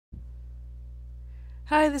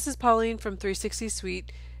Hi, this is Pauline from 360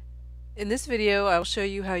 Suite. In this video, I will show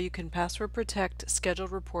you how you can password protect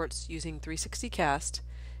scheduled reports using 360 Cast.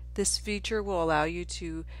 This feature will allow you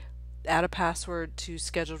to add a password to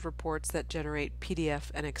scheduled reports that generate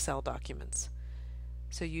PDF and Excel documents.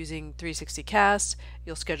 So using 360 Cast,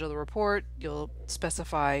 you'll schedule the report, you'll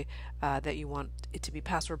specify that you want it to be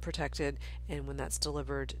password protected, and when that's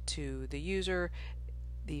delivered to the user,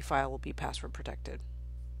 the file will be password protected.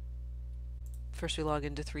 First we log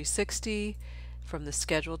into 360. From the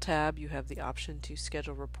Schedule tab you have the option to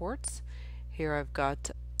schedule reports. Here I've got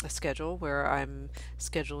a schedule where I'm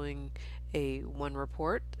scheduling one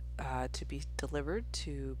report to be delivered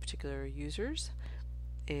to particular users,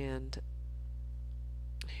 and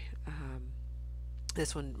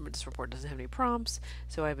this report doesn't have any prompts,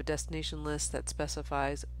 so I have a destination list that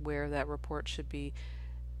specifies where that report should be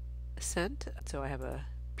sent. So I have a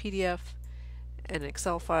PDF and an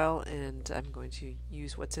Excel file, and I'm going to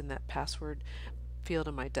use what's in that password field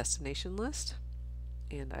in my destination list,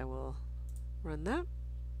 and I will run that.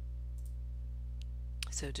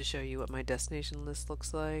 So to show you what my destination list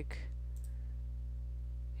looks like,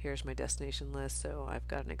 here's my destination list. So I've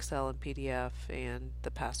got an Excel and PDF, and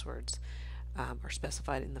the passwords are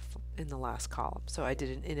specified in the last column. So I did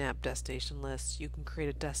an in-app destination list. You can create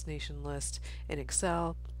a destination list in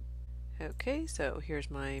Excel. Okay, so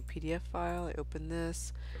here's my PDF file. I open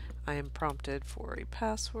this. I am prompted for a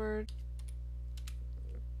password,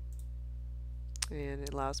 and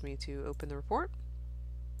it allows me to open the report.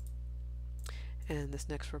 And this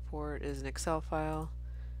next report is an Excel file.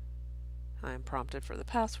 I'm prompted for the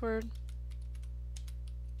password.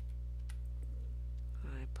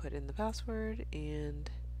 I put in the password and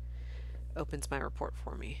opens my report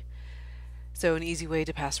for me. So an easy way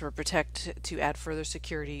to password protect to add further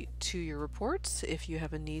security to your reports if you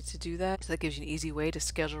have a need to do that. So that gives you an easy way to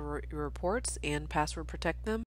schedule your reports and password protect them.